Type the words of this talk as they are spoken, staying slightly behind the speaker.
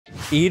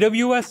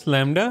AWS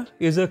Lambda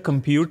is a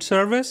compute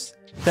service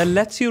that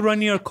lets you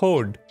run your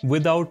code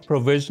without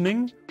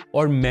provisioning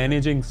or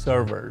managing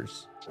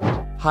servers.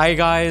 Hi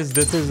guys,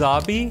 this is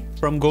Abi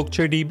from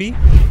GokceDB,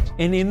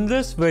 and in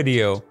this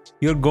video,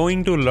 you're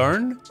going to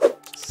learn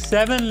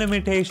 7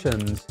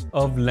 limitations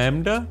of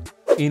Lambda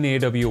in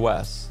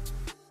AWS.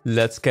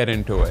 Let's get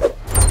into it.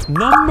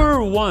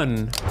 Number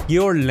 1,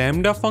 your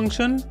Lambda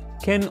function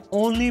can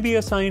only be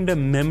assigned a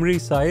memory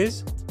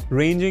size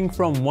ranging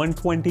from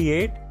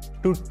 128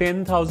 to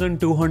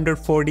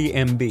 10,240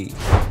 MB.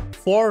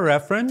 For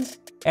reference,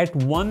 at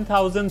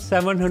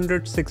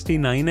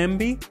 1,769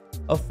 MB,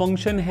 a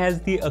function has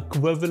the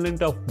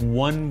equivalent of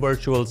one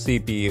virtual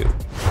CPU.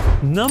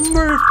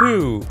 Number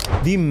 2,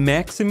 the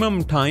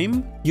maximum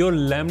time your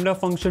Lambda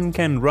function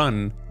can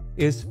run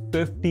is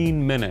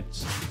 15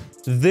 minutes.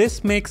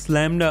 This makes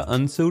Lambda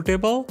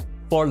unsuitable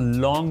for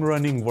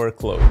long-running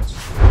workloads.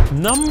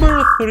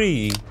 Number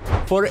 3,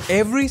 for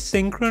every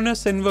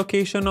synchronous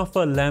invocation of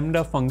a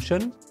Lambda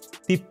function,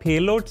 the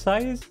payload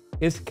size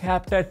is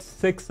capped at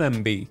 6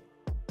 MB,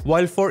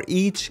 while for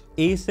each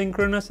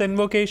asynchronous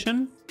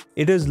invocation,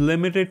 it is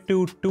limited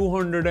to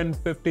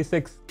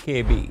 256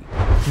 KB.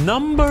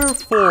 Number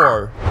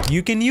 4,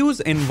 you can use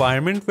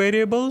environment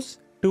variables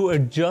to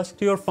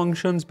adjust your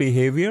function's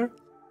behavior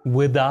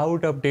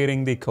without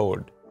updating the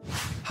code.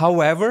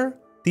 However,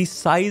 the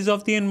size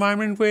of the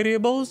environment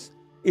variables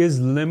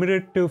is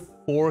limited to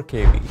 4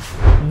 KB.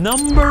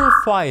 Number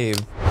 5,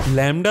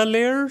 Lambda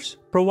layers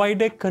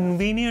provide a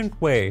convenient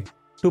way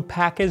to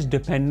package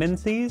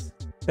dependencies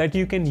that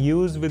you can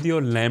use with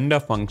your Lambda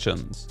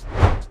functions.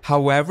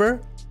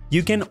 However,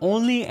 you can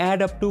only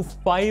add up to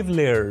 5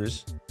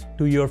 layers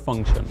to your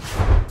function.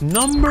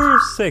 Number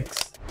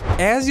 6,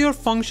 as your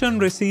function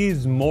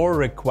receives more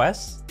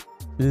requests,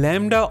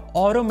 Lambda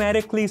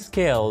automatically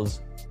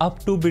scales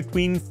up to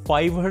between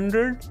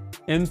 500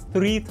 and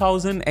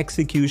 3,000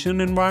 execution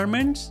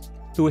environments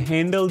to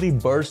handle the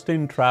burst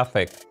in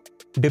traffic,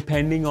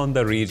 depending on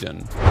the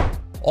region.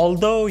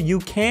 Although you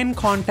can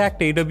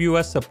contact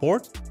AWS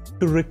support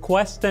to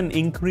request an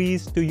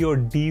increase to your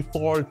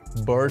default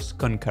burst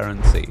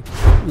concurrency.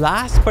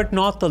 Last but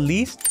not the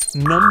least,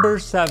 number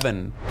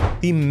 7,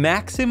 the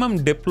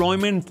maximum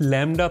deployment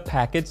Lambda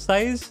package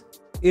size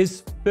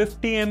is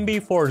 50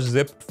 MB for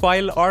zipped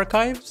file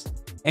archives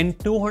and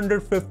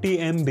 250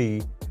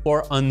 MB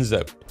for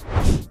unzipped.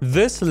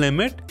 This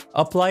limit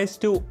applies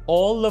to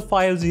all the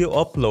files you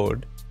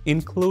upload,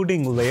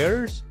 including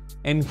layers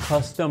and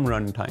custom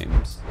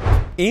runtimes.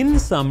 In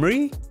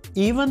summary,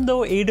 even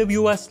though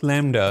AWS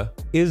Lambda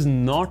is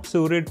not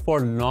suited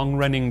for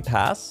long-running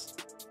tasks,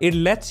 it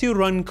lets you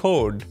run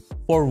code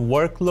for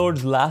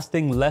workloads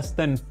lasting less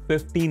than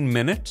 15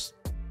 minutes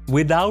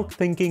without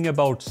thinking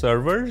about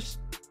servers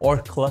or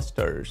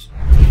clusters.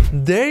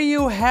 There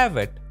you have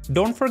it.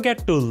 Don't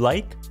forget to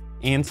like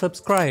and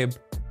subscribe.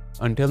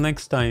 Until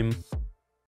next time.